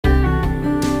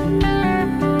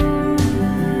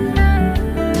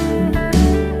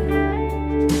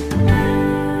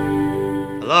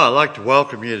Well, I'd like to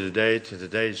welcome you today to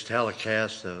today's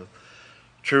telecast of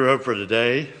True Hope for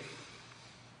Today.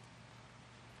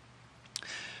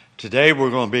 Today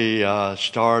we're going to be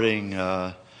starting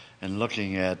and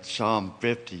looking at Psalm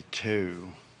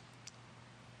 52.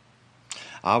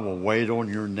 I will wait on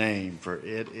your name, for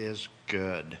it is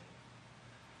good.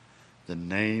 The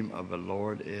name of the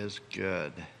Lord is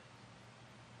good.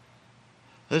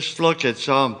 Let's look at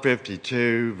Psalm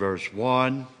 52, verse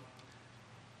 1,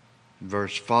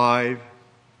 verse 5,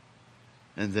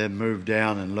 and then move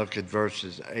down and look at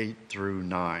verses 8 through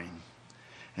 9.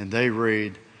 And they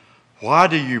read, "Why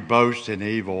do you boast in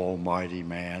evil, O mighty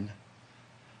man?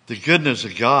 The goodness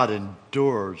of God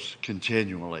endures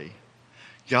continually.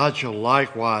 God shall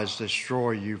likewise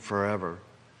destroy you forever.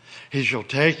 He shall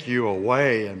take you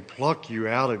away and pluck you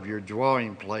out of your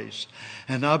dwelling place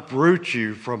and uproot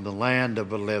you from the land of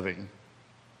the living.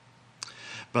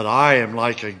 But I am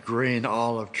like a green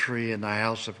olive tree in the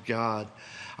house of God.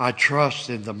 I trust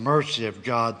in the mercy of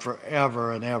God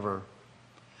forever and ever.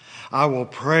 I will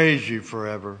praise you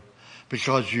forever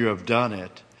because you have done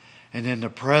it. And in the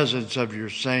presence of your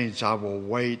saints I will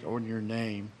wait on your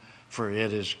name, for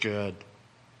it is good."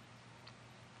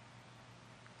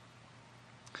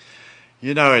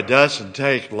 You know, it doesn't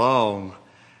take long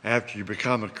after you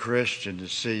become a Christian to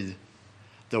see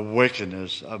the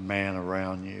wickedness of man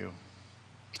around you,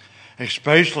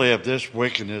 especially if this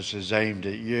wickedness is aimed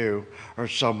at you or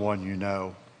someone you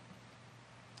know.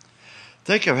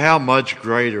 Think of how much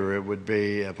greater it would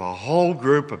be if a whole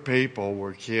group of people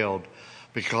were killed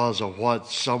because of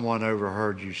what someone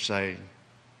overheard you saying.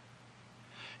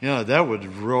 You know, that would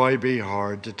really be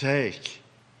hard to take.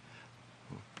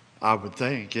 I would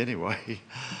think, anyway.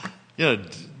 You know,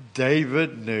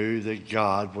 David knew that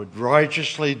God would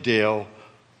righteously deal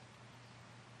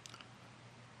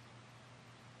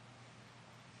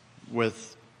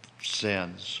with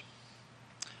sins.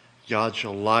 God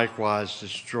shall likewise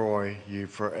destroy you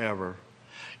forever.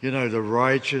 You know, the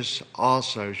righteous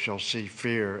also shall see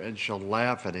fear and shall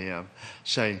laugh at him,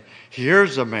 saying,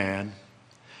 "Here's a man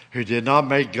who did not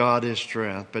make God his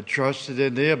strength, but trusted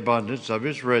in the abundance of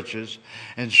his riches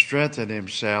and strengthened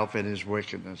himself in his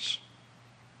wickedness."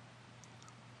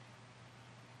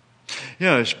 You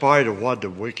know, in spite of what the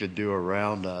wicked do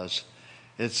around us,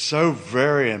 it's so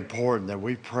very important that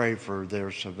we pray for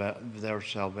their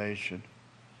salvation.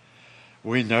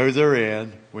 We know they're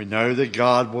in. We know that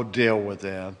God will deal with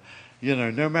them. You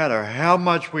know, no matter how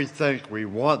much we think we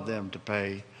want them to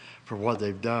pay for what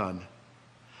they've done,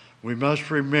 we must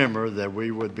remember that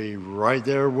we would be right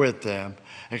there with them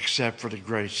except for the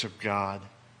grace of God.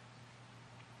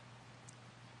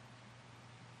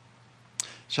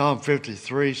 Psalm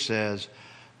 53 says,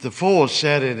 "The fool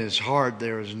said in his heart,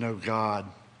 there is no God."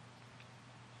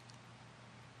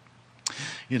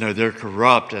 You know, they're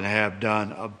corrupt and have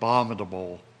done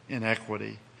abominable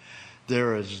iniquity.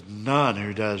 There is none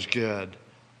who does good.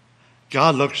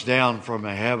 God looks down from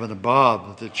a heaven above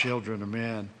at the children of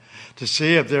men to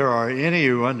see if there are any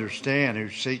who understand, who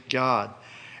seek God.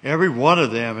 Every one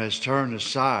of them has turned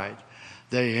aside.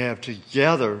 They have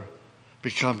together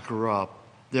become corrupt.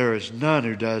 There is none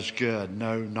who does good,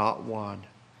 no, not one.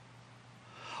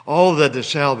 Oh, that the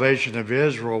salvation of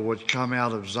Israel would come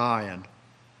out of Zion.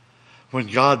 When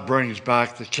God brings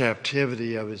back the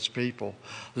captivity of his people,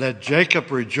 let Jacob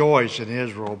rejoice and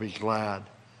Israel be glad.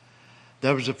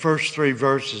 That was the first three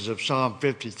verses of Psalm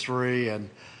 53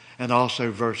 and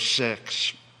also verse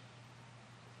 6.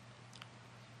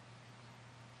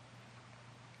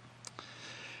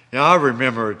 Now, I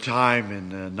remember a time in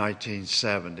the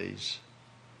 1970s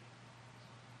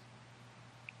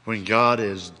when God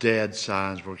is dead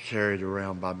signs were carried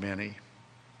around by many.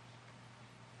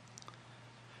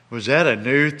 Was that a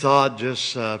new thought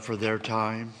just for their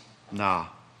time? Nah.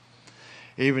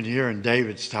 Even here in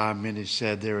David's time, many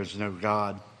said there is no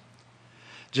God.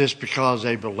 Just because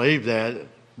they believed that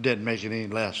didn't make it any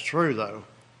less true, though.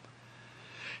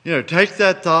 You know, take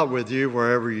that thought with you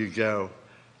wherever you go.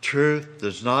 Truth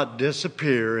does not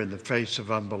disappear in the face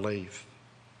of unbelief.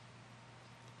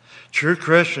 True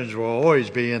Christians will always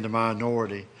be in the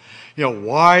minority. You know,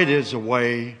 wide is the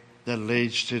way that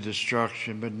leads to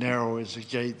destruction, but narrow is the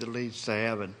gate that leads to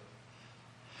heaven.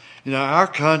 You know, our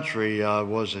country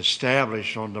was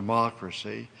established on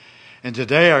democracy, and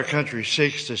today our country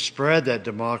seeks to spread that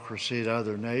democracy to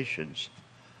other nations.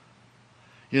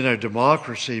 You know,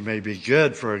 democracy may be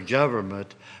good for a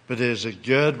government, but is it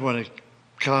good when it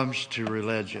comes to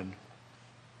religion?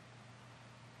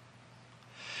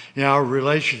 You know, our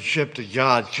relationship to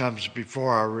God comes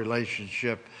before our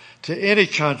relationship to any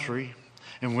country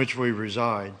in which we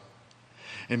reside.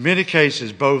 In many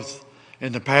cases, both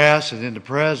In the past and in the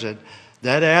present,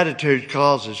 that attitude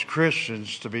causes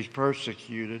Christians to be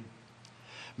persecuted,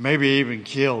 maybe even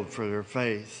killed for their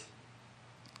faith.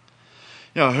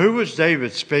 Who was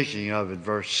David speaking of in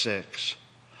verse 6?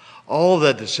 Oh,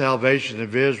 that the salvation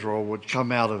of Israel would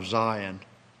come out of Zion.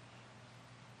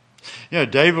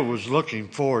 David was looking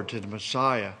forward to the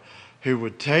Messiah who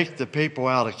would take the people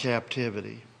out of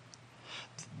captivity.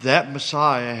 That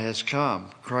Messiah has come.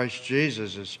 Christ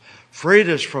Jesus has freed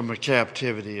us from the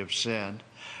captivity of sin.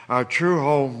 Our true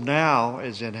home now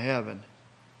is in heaven.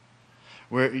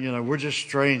 We're just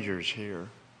strangers here.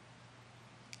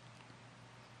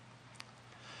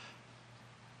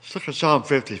 Let's look at Psalm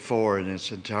 54 in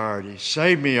its entirety.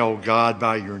 Save me, O God,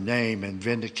 by your name, and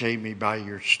vindicate me by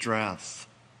your strength.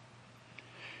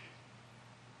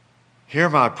 Hear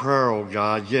my prayer, O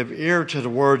God. Give ear to the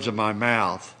words of my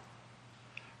mouth.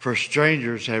 For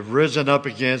strangers have risen up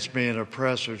against me, and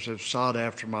oppressors have sought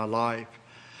after my life.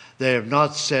 They have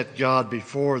not set God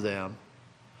before them.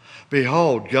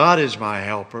 Behold, God is my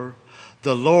helper.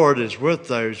 The Lord is with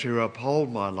those who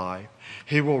uphold my life.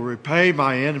 He will repay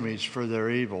my enemies for their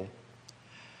evil.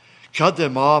 Cut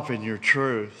them off in your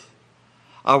truth.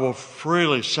 I will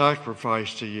freely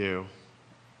sacrifice to you.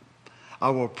 I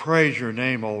will praise your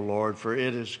name, O Lord, for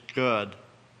it is good.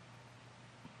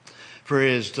 For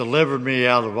he has delivered me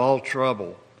out of all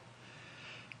trouble,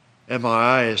 and my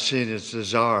eye has seen its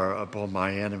desire upon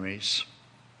my enemies.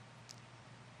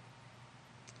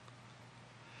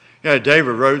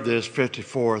 David wrote this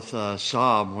 54th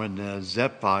Psalm when the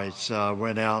Ziphites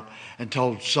went out and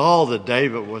told Saul that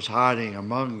David was hiding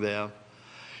among them.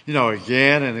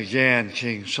 Again and again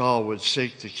King Saul would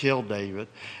seek to kill David,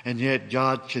 and yet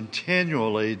God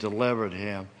continually delivered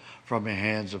him from the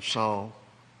hands of Saul.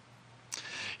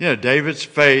 David's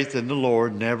faith in the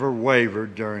Lord never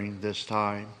wavered during this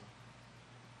time.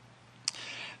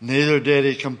 Neither did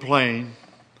he complain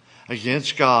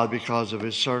against God because of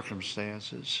his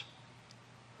circumstances.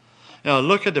 Now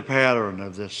look at the pattern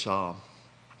of this psalm.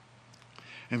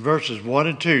 In verses 1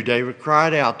 and 2, David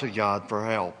cried out to God for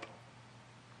help.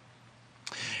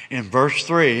 In verse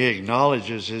 3, he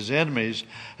acknowledges his enemies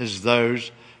as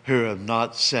those who have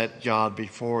not set God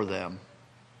before them.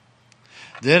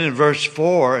 Then in verse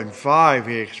 4 and 5,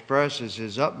 he expresses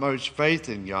his utmost faith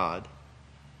in God.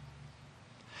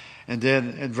 And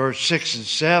then in verse 6 and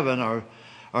 7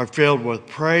 are filled with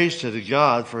praise to the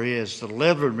God, for he has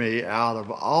delivered me out of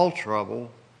all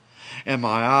trouble, and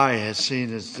my eye has seen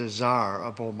his desire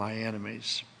upon my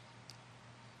enemies.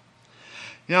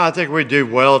 I think we do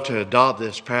well to adopt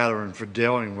this pattern for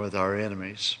dealing with our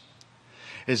enemies.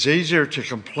 It's easier to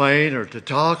complain or to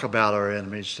talk about our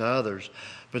enemies to others,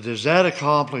 but does that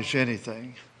accomplish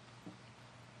anything?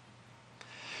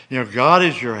 God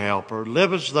is your helper.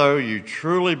 Live as though you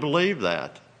truly believe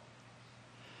that.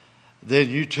 Then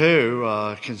you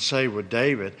too can say with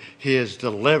David, he has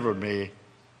delivered me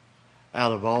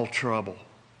out of all trouble.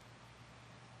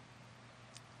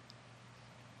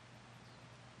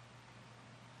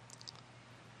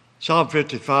 Psalm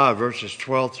 55, verses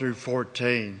 12 through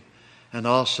 14, and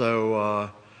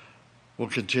also we'll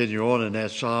continue on in that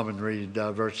psalm and read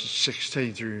verses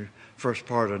 16 through first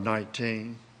part of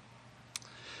 19.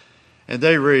 And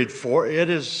they read, for it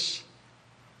is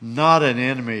not an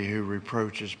enemy who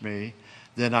reproaches me,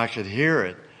 then I could hear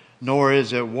it, nor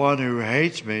is it one who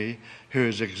hates me, who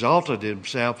has exalted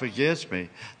himself against me,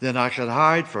 then I could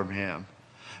hide from him.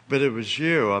 But it was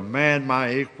you, a man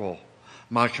my equal,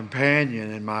 my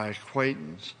companion and my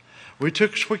acquaintance. We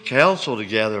took sweet counsel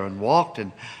together and walked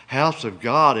in house of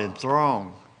God in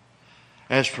throng.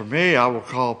 As for me, I will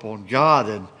call upon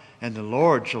God, and the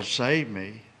Lord shall save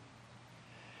me.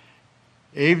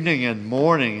 Evening and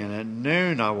morning and at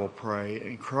noon I will pray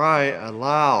and cry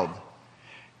aloud,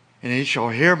 and he shall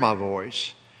hear my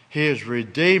voice. He has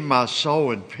redeemed my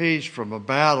soul in peace from a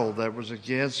battle that was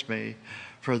against me,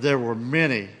 for there were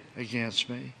many against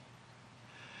me.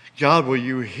 God, will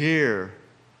you hear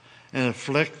and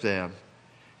afflict them,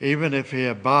 even if he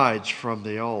abides from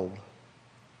the old?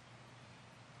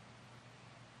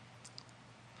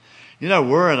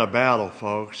 We're in a battle,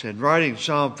 folks. In writing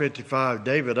Psalm 55,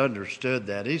 David understood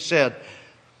that. He said,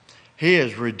 he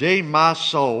has redeemed my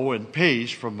soul in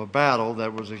peace from a battle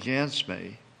that was against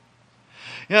me.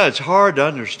 It's hard to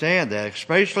understand that,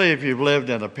 especially if you've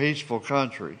lived in a peaceful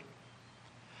country.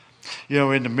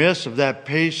 In the midst of that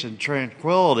peace and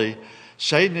tranquility,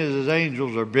 Satan and his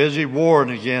angels are busy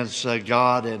warring against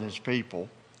God and his people.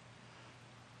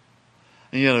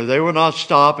 And, they will not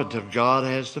stop until God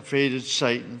has defeated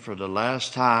Satan for the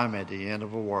last time at the end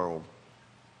of the world.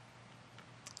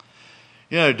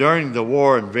 During the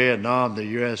war in Vietnam, the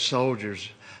U.S. soldiers,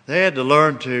 They had to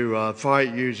learn to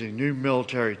fight using new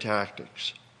military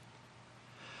tactics,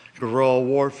 guerrilla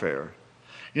warfare.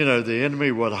 You know, the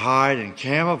enemy would hide and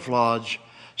camouflage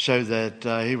so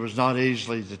that he was not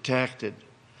easily detected.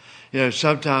 You know,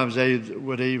 sometimes they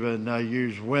would even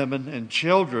use women and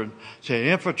children to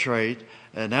infiltrate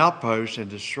an outpost and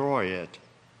destroy it.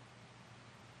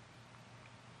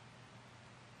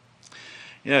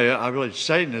 You know, I believe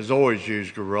Satan has always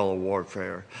used guerrilla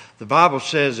warfare. The Bible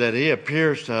says that he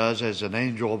appears to us as an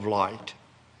angel of light.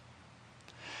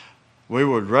 We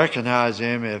would recognize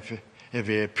him if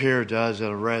he appeared to us in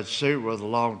a red suit with a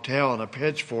long tail and a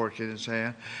pitchfork in his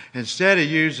hand. Instead, he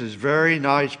uses very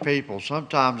nice people,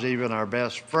 sometimes even our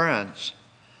best friends,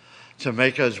 to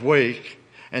make us weak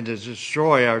and to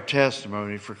destroy our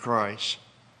testimony for Christ.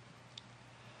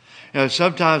 You know,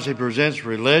 sometimes he presents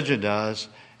religion to us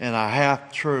in a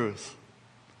half-truth.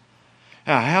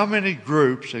 Now, how many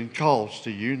groups and cults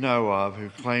do you know of who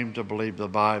claim to believe the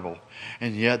Bible,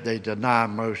 and yet they deny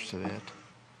most of it?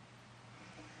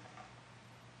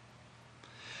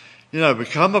 You know,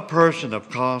 become a person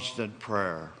of constant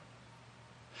prayer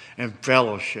and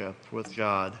fellowship with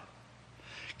God.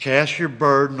 Cast your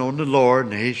burden on the Lord,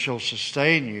 and he shall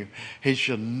sustain you. He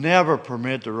shall never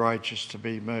permit the righteous to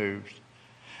be moved.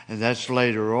 And that's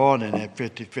later on in that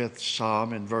 55th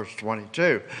Psalm in verse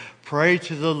 22. Pray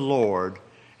to the Lord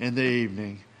in the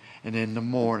evening and in the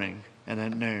morning and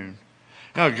at noon.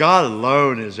 Now, God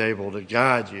alone is able to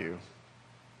guide you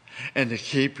and to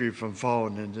keep you from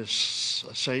falling into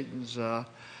Satan's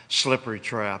slippery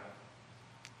trap.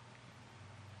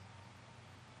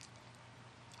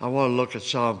 I want to look at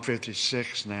Psalm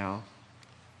 56 now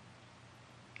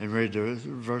and read the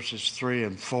verses 3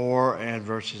 and 4 and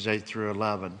verses 8 through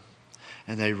 11.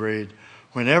 And they read,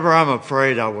 whenever I'm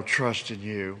afraid, I will trust in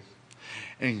you.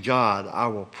 In God, I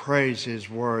will praise his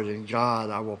word. In God,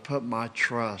 I will put my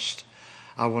trust.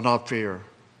 I will not fear.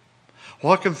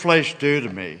 What can flesh do to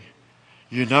me?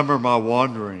 You number my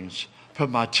wanderings. Put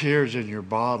my tears in your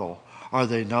bottle. Are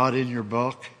they not in your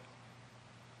book?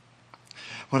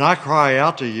 When I cry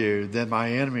out to you, then my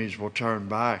enemies will turn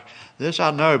back. This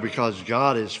I know because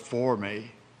God is for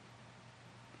me.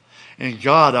 In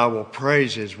God I will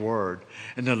praise his word.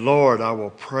 In the Lord I will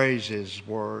praise his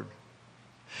word.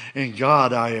 In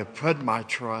God I have put my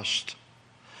trust.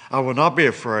 I will not be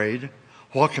afraid.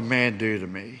 What can man do to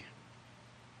me?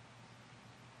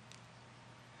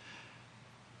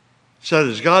 So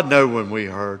does God know when we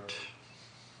hurt?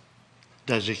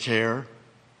 Does he care?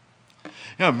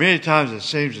 You know, many times it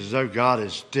seems as though God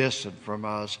is distant from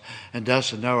us and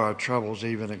doesn't know our troubles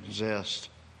even exist.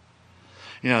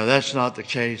 You know, that's not the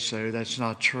case, though. That's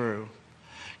not true.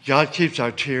 God keeps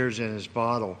our tears in his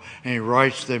bottle, and he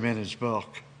writes them in his book.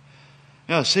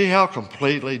 You know, see how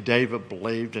completely David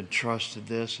believed and trusted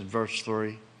this in verse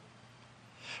 3?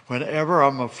 Whenever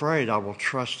I'm afraid, I will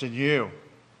trust in you.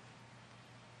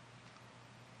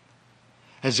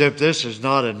 As if this is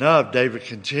not enough, David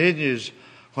continues,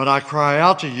 when I cry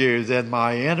out to you, then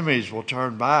my enemies will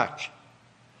turn back.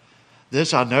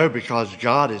 This I know because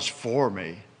God is for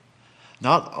me.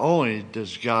 Not only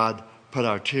does God put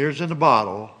our tears in a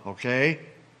bottle, okay,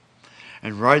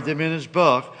 and write them in his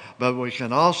book, but we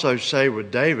can also say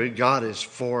with David, God is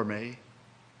for me.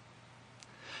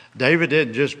 David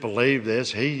didn't just believe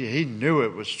this. He knew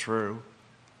it was true.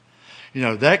 You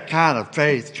know, that kind of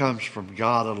faith comes from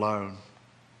God alone.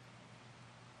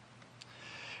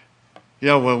 You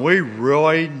know, when we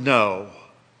really know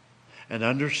and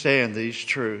understand these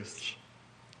truths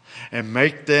and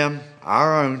make them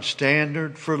our own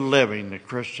standard for living the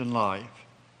Christian life,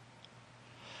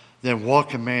 then what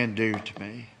can man do to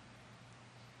me?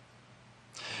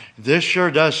 This sure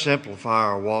does simplify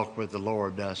our walk with the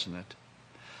Lord, doesn't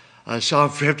it? Psalm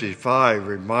 55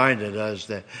 reminded us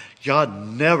that God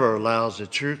never allows a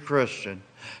true Christian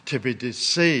to be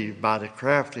deceived by the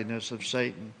craftiness of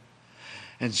Satan.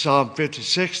 And Psalm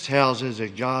 56 tells us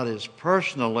that God is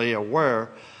personally aware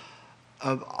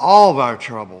of all of our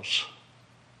troubles.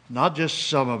 Not just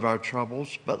some of our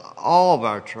troubles, but all of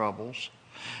our troubles.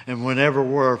 And whenever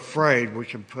we're afraid, we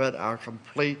can put our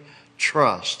complete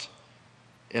trust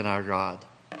in our God.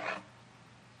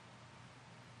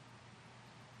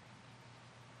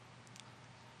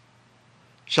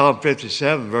 Psalm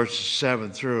 57, verses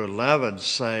 7 through 11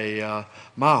 say,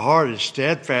 my heart is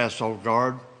steadfast, O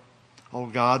God. O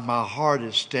God, my heart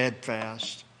is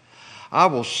steadfast. I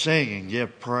will sing and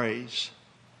give praise.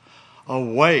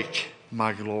 Awake,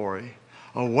 my glory.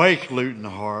 Awake, lute and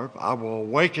harp. I will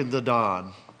awaken the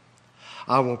dawn.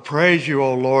 I will praise you,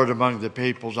 O Lord, among the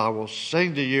peoples. I will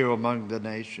sing to you among the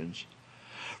nations.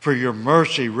 For your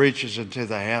mercy reaches into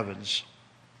the heavens,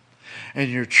 and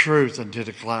your truth into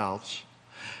the clouds.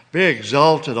 Be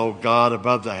exalted, O God,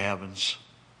 above the heavens.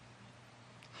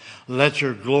 Let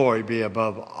your glory be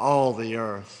above all the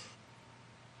earth.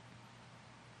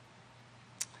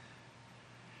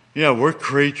 You know, we're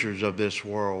creatures of this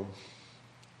world.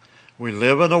 We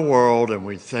live in a world and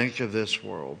we think of this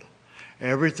world.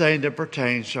 Everything that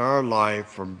pertains to our life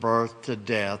from birth to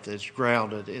death is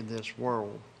grounded in this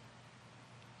world.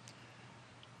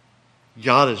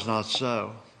 God is not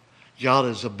so. God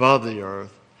is above the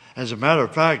earth. As a matter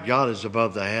of fact, God is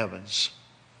above the heavens.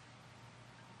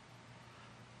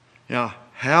 Now,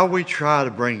 how we try to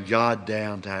bring God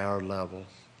down to our level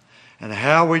and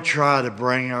how we try to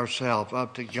bring ourselves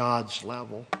up to God's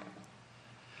level,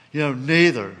 you know,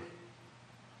 neither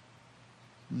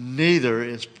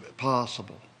is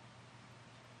possible.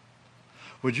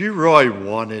 Would you really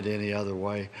want it any other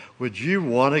way? Would you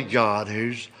want a God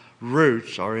whose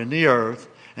roots are in the earth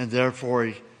and therefore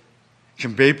he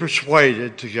can be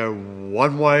persuaded to go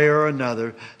one way or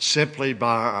another simply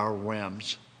by our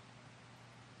whims?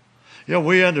 You know,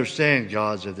 we understand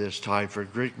gods of this type, for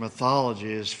Greek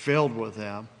mythology is filled with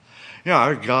them. You know,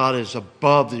 our God is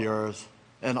above the earth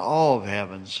and all of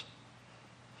heavens.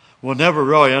 We'll never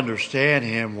really understand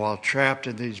him while trapped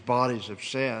in these bodies of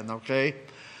sin, okay?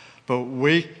 But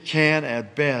we can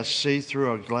at best see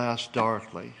through a glass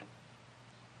darkly.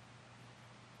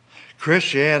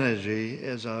 Christianity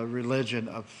is a religion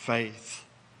of faith.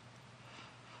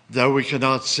 Though we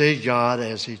cannot see God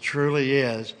as he truly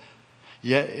is,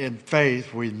 yet in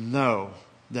faith we know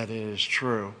that it is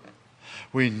true.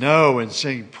 We know and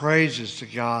sing praises to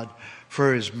God,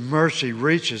 for his mercy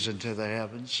reaches into the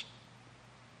heavens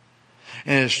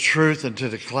and his truth into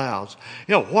the clouds.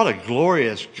 You know, what a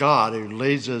glorious God who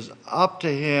leads us up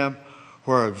to him,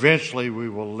 where eventually we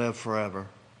will live forever.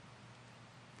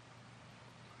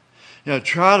 You know,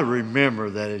 try to remember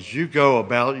that as you go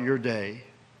about your day,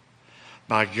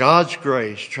 by God's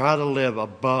grace, try to live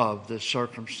above the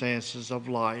circumstances of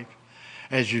life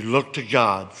as you look to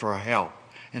God for help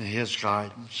and his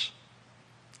guidance.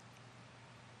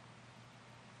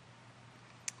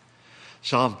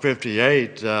 Psalm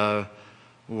 58,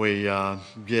 we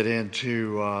get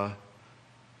into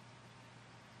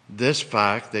this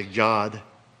fact that God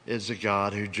is a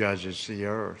God who judges the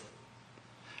earth.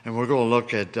 And we're going to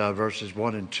look at verses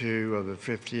 1 and 2 of the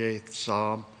 58th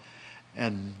Psalm,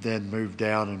 and then move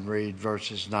down and read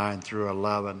verses 9 through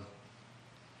 11.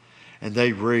 And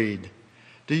they read,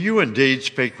 "Do you indeed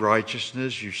speak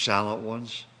righteousness, you silent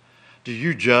ones? Do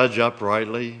you judge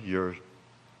uprightly, your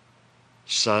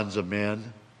sons of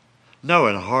men? No,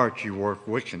 in heart you work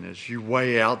wickedness. You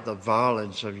weigh out the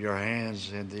violence of your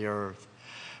hands in the earth.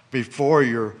 Before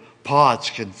your pots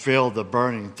can fill the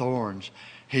burning thorns,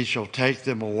 he shall take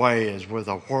them away as with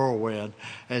a whirlwind,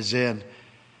 as in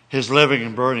his living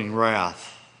and burning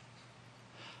wrath.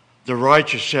 The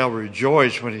righteous shall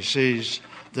rejoice when he sees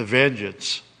the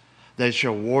vengeance. They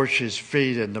shall wash his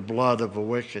feet in the blood of the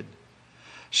wicked,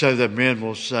 so that men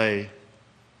will say,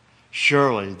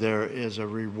 surely there is a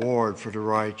reward for the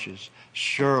righteous.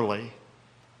 Surely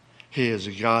he is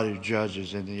a God who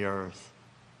judges in the earth."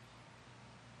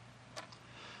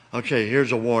 Okay,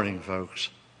 here's a warning, folks.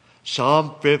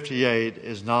 Psalm 58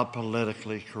 is not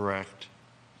politically correct.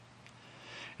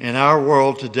 In our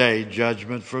world today,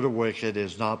 judgment for the wicked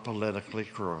is not politically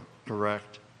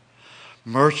correct.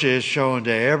 Mercy is shown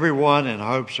to everyone in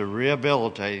hopes of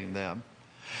rehabilitating them.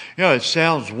 You know, it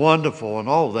sounds wonderful and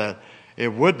all that.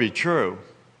 It would be true.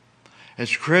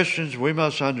 As Christians, we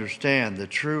must understand the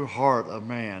true heart of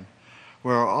man.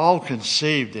 We are all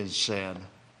conceived in sin.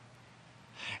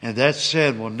 And that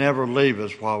sin will never leave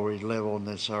us while we live on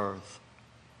this earth.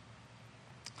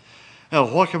 Now,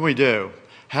 what can we do?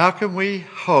 How can we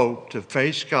hope to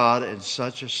face God in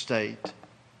such a state?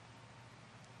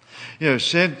 You know,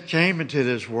 sin came into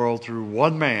this world through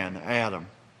one man, Adam.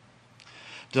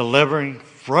 Delivering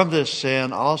from this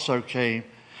sin also came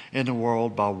in the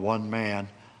world by one man,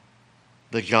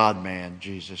 the God-man,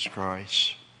 Jesus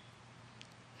Christ.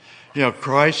 You know,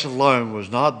 Christ alone was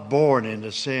not born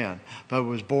into sin, but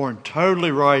was born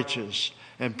totally righteous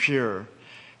and pure.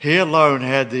 He alone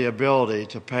had the ability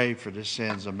to pay for the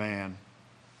sins of man.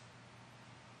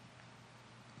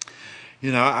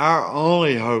 You know, our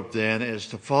only hope then is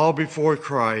to fall before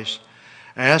Christ,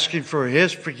 asking for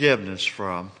his forgiveness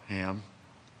from him,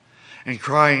 and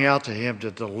crying out to him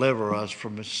to deliver us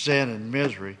from sin and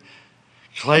misery,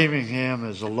 claiming him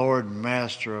as the Lord and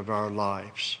Master of our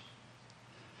lives.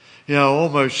 You know,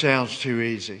 almost sounds too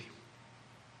easy.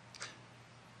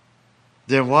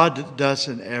 Then why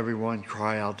doesn't everyone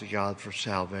cry out to God for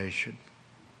salvation?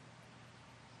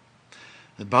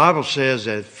 The Bible says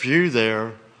that few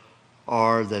there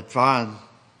are that find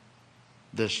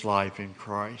this life in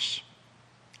Christ.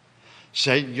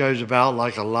 Satan goes about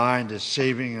like a lion,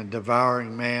 deceiving and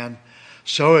devouring man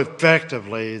so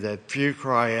effectively that few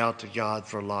cry out to God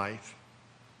for life.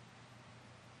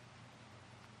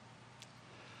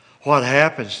 What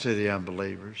happens to the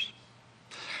unbelievers?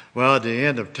 Well, at the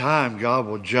end of time, God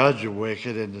will judge the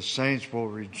wicked, and the saints will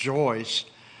rejoice,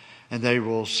 and they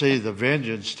will see the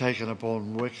vengeance taken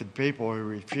upon wicked people who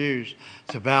refuse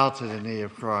to bow to the knee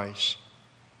of Christ.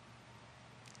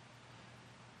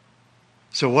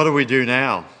 So what do we do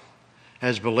now?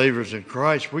 As believers in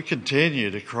Christ, we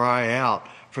continue to cry out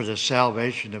for the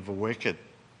salvation of the wicked,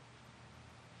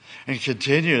 and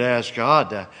continue to ask God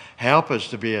to help us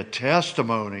to be a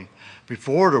testimony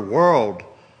before the world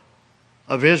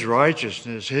of His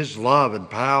righteousness, His love and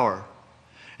power,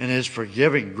 and His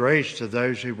forgiving grace to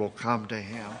those who will come to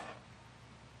Him.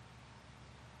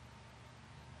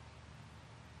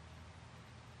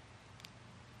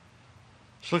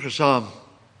 Let's look at Psalm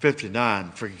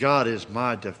 59. For God is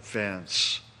my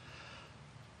defense.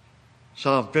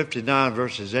 Psalm 59,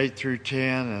 verses 8 through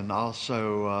 10, and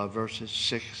also verses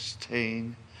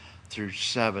 16 through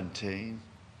 17.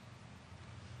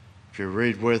 If you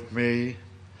read with me,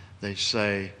 they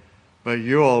say, but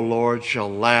you, O Lord, shall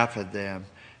laugh at them.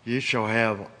 You shall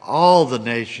have all the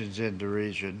nations in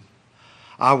derision.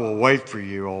 I will wait for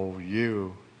you, O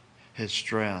you, His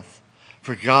strength.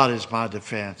 For God is my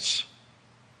defense.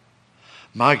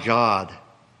 My God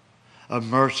of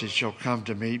mercy shall come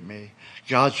to meet me.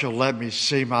 God shall let me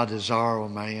see my desire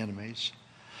on my enemies.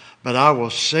 But I will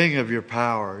sing of your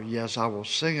power. Yes, I will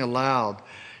sing aloud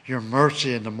your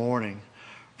mercy in the morning.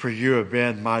 For you have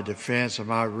been my defense and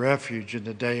my refuge in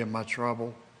the day of my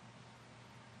trouble.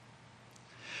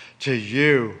 To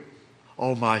you,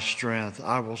 O my strength,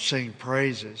 I will sing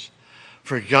praises.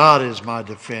 For God is my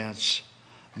defense,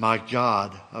 my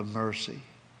God of mercy.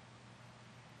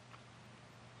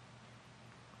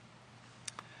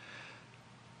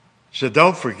 So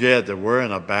don't forget that we're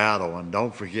in a battle, and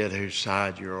don't forget whose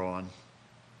side you're on.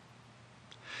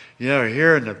 You know,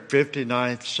 here in the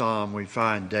 59th Psalm, we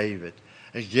find David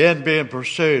again being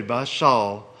pursued by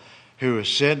Saul, who has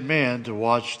sent men to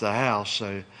watch the house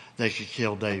so they could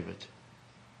kill David.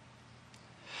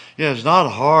 You know, it's not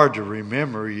hard to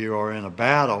remember you are in a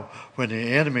battle when the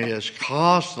enemy is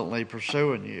constantly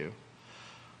pursuing you.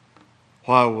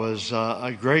 While it was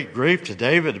a great grief to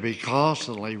David to be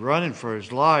constantly running for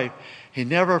his life, he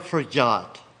never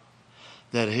forgot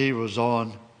that he was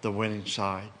on the winning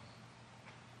side.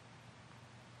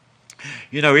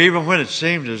 You know, even when it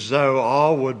seemed as though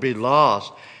all would be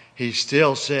lost, he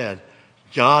still said,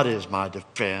 God is my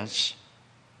defense,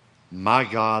 my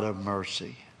God of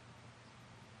mercy.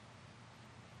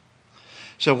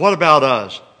 So what about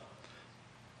us?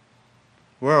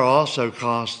 We're also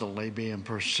constantly being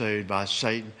pursued by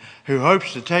Satan, who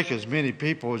hopes to take as many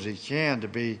people as he can to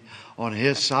be on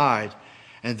his side,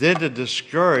 and then to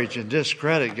discourage and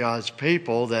discredit God's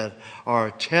people that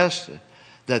are tested,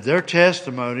 that their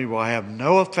testimony will have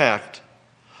no effect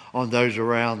on those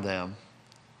around them.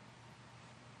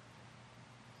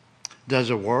 Does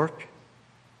it work?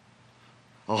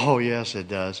 Oh, yes, it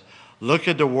does. Look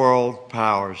at the world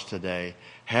powers today.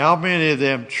 How many of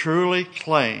them truly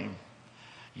claim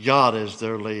God is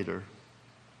their leader?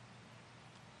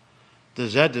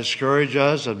 Does that discourage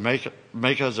us and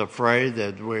make us afraid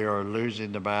that we are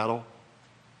losing the battle?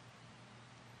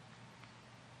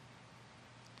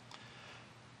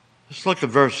 Let's look at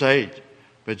verse 8.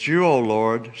 But you, O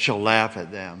Lord, shall laugh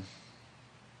at them.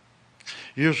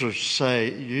 You shall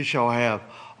say, you shall have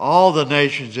all the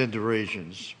nations in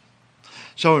derisions.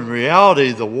 So in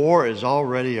reality, the war is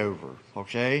already over,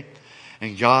 okay?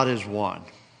 And God has won.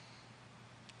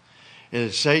 It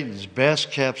is Satan's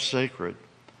best kept secret,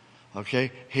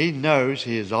 okay? He knows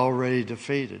he is already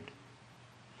defeated.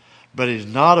 But he's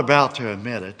not about to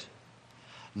admit it.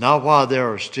 Not while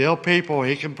there are still people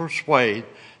he can persuade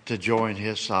to join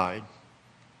his side.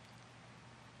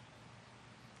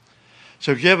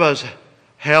 So give us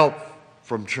help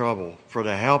from trouble, for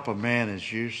the help of man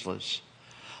is useless.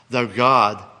 Though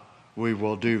God we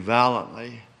will do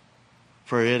valiantly,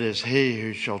 for it is he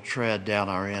who shall tread down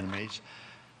our enemies.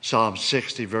 Psalm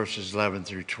 60, verses 11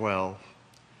 through 12.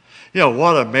 You know,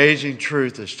 what amazing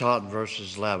truth is taught in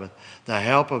verses 11. The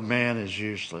help of man is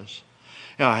useless.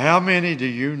 You know, how many do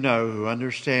you know who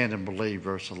understand and believe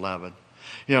verse 11?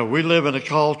 You know, we live in a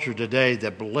culture today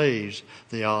that believes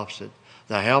the opposite.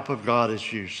 The help of God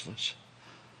is useless.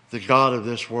 The God of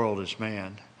this world is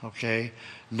man, okay?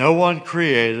 No one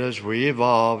created us. We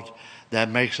evolved. That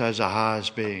makes us a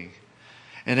highest being.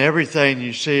 and everything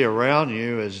you see around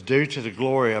you is due to the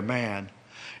glory of man.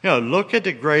 Look at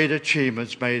the great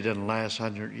achievements made in the last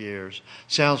 100 years.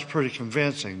 Sounds pretty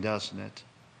convincing, doesn't it?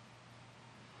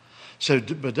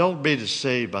 But don't be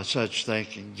deceived by such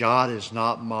thinking. God is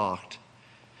not mocked.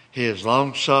 He is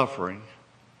long-suffering,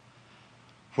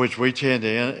 which we tend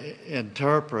to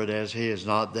interpret as he is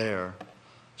not there.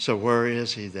 So where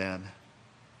is he then?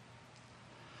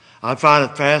 I find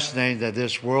it fascinating that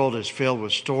this world is filled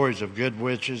with stories of good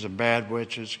witches and bad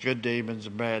witches, good demons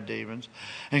and bad demons,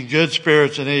 and good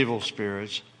spirits and evil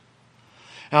spirits.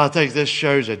 And I think this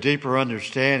shows a deeper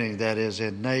understanding that is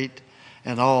innate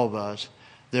in all of us.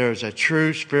 There is a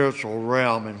true spiritual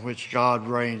realm in which God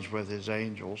reigns with his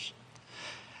angels,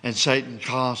 and Satan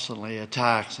constantly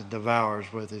attacks and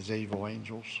devours with his evil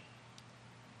angels.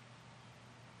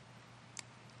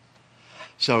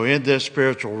 So in this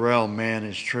spiritual realm, man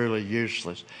is truly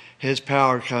useless. His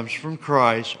power comes from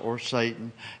Christ or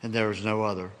Satan, and there is no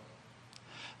other.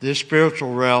 This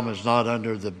spiritual realm is not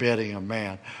under the bidding of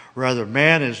man. Rather,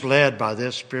 man is led by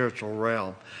this spiritual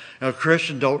realm. Now,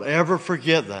 Christian, don't ever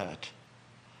forget that.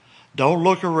 Don't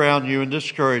look around you in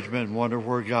discouragement and wonder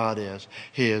where God is.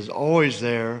 He is always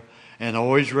there and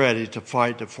always ready to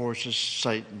fight the forces of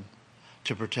Satan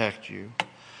to protect you.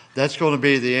 That's going to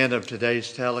be the end of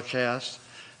today's telecast.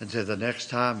 Until the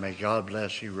next time, may God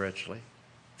bless you richly.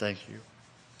 Thank you.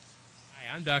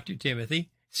 Hi, I'm Dr. Timothy,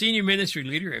 Senior Ministry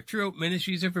Leader of True Hope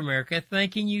Ministries of America,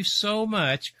 thanking you so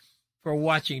much for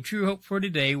watching True Hope for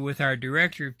Today with our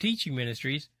Director of Teaching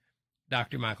Ministries,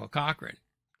 Dr. Michael Cochran.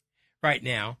 Right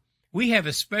now, we have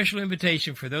a special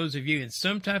invitation for those of you in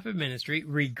some type of ministry,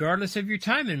 regardless of your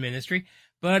time in ministry,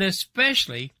 but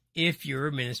especially if you're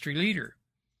a ministry leader.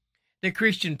 The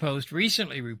Christian Post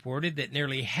recently reported that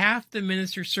nearly half the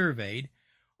ministers surveyed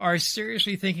are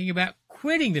seriously thinking about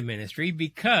quitting the ministry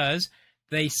because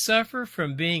they suffer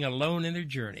from being alone in their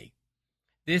journey.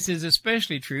 This is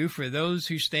especially true for those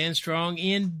who stand strong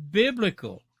in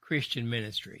biblical Christian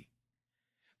ministry.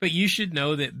 But you should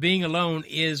know that being alone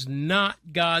is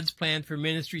not God's plan for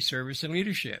ministry service and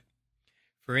leadership.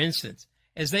 For instance,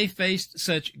 as they faced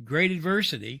such great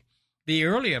adversity, the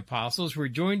early apostles were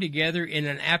joined together in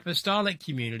an apostolic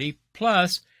community,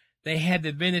 plus they had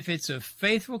the benefits of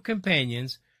faithful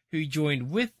companions who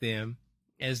joined with them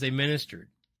as they ministered.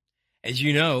 As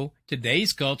you know,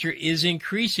 today's culture is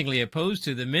increasingly opposed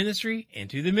to the ministry and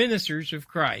to the ministers of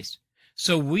Christ.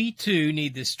 So we too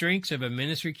need the strengths of a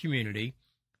ministry community,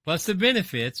 plus the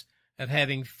benefits of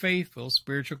having faithful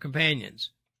spiritual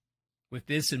companions. With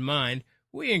this in mind,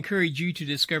 we encourage you to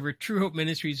discover True Hope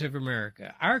Ministries of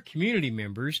America. Our community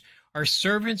members are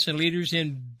servants and leaders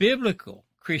in biblical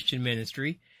Christian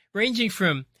ministry, ranging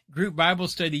from group Bible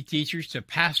study teachers to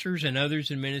pastors and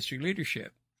others in ministry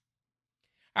leadership.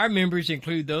 Our members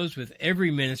include those with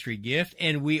every ministry gift,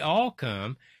 and we all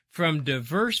come from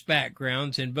diverse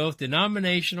backgrounds in both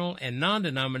denominational and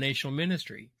non-denominational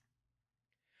ministry.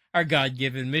 Our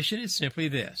God-given mission is simply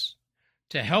this: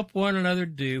 to help one another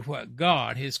do what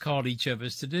God has called each of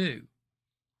us to do.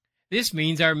 This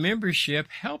means our membership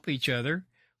help each other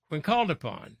when called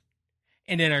upon.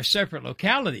 And in our separate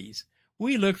localities,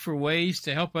 we look for ways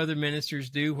to help other ministers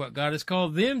do what God has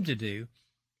called them to do,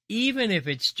 even if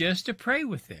it's just to pray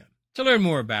with them. To learn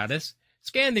more about us,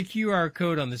 scan the QR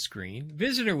code on the screen,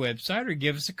 visit our website, or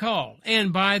give us a call.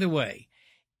 And by the way,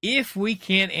 if we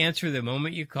can't answer the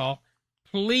moment you call,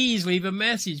 please leave a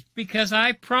message, because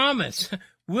I promise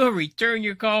we'll return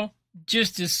your call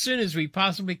just as soon as we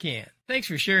possibly can. Thanks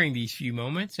for sharing these few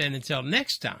moments, and until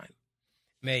next time,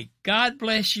 may God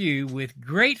bless you with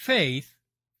great faith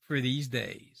for these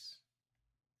days.